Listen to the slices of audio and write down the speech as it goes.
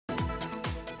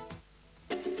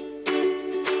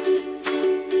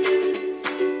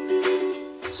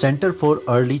Centre for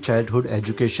early childhood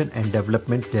education and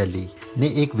development Delhi ने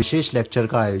एक विशेष lecture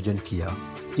का आयोजन किया।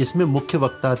 इसमें मुख्य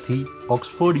वक्ता थी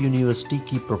ऑक्सफोर्ड यूनिवर्सिटी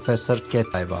की प्रोफेसर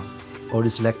सैल्वा और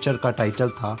इस लेक्चर का टाइटल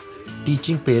था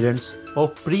teaching parents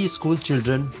of pre school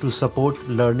children to support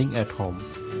learning at home.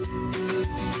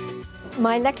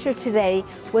 My lecture today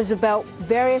was about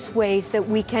various ways that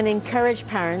we can encourage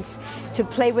parents to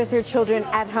play with their children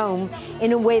at home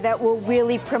in a way that will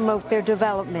really promote their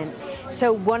development. So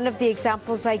one of the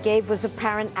examples I gave was a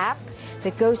parent app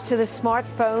that goes to the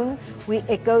smartphone.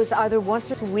 It goes either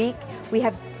once a week. We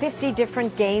have 50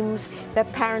 different games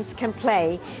that parents can play.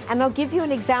 And I'll give you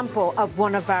an example of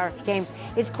one of our games.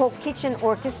 It's called Kitchen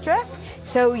Orchestra.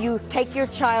 So you take your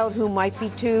child, who might be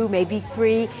 2, maybe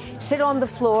 3, sit on the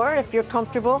floor if you're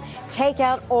comfortable, take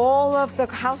out all of the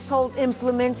household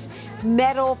implements,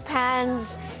 metal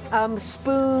pans,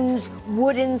 spoons,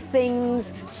 wooden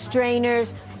things,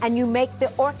 strainers, and you make the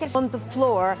orchestra on the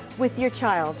floor with your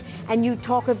child. And you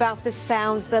talk about the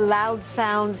sounds, the loud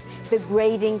sounds, the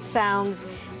grating sounds.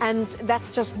 And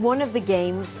that's just one of the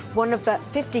games, one of the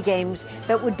 50 games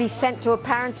that would be sent to a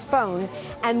parent's phone,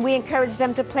 and we encourage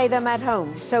them to play them at home.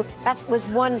 So that was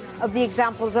one of the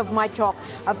examples of my talk,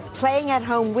 of playing at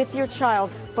home with your child,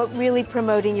 but really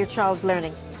promoting your child's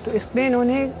learning. तो इसमें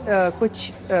इन्होंने कुछ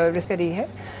research करी है,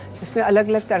 इसमें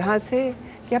अलग-अलग तरह से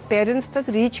कि आप पेरेंट्स तक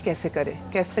रीच कैसे करें,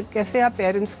 कैसे आप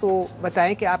पेरेंट्स को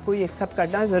बताएं कि आपको ये सब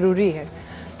करना ज़रूरी है।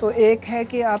 तो एक है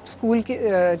कि आप स्कूल के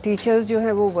टीचर्स जो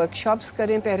हैं वो वर्कशॉप्स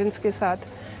करें पेरेंट्स के साथ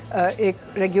एक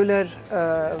रेगुलर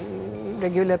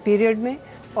पीरियड में,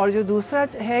 और जो दूसरा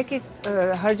है कि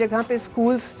हर जगह पे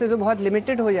स्कूल्स से तो बहुत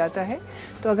लिमिटेड हो जाता है,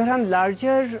 तो अगर हम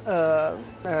लार्जर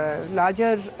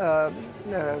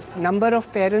नंबर ऑफ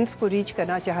पेरेंट्स को रीच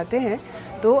करना चाहते हैं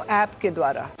तो ऐप के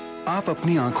द्वारा। आप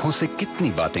अपनी आंखों से कितनी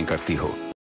बातें करती हो?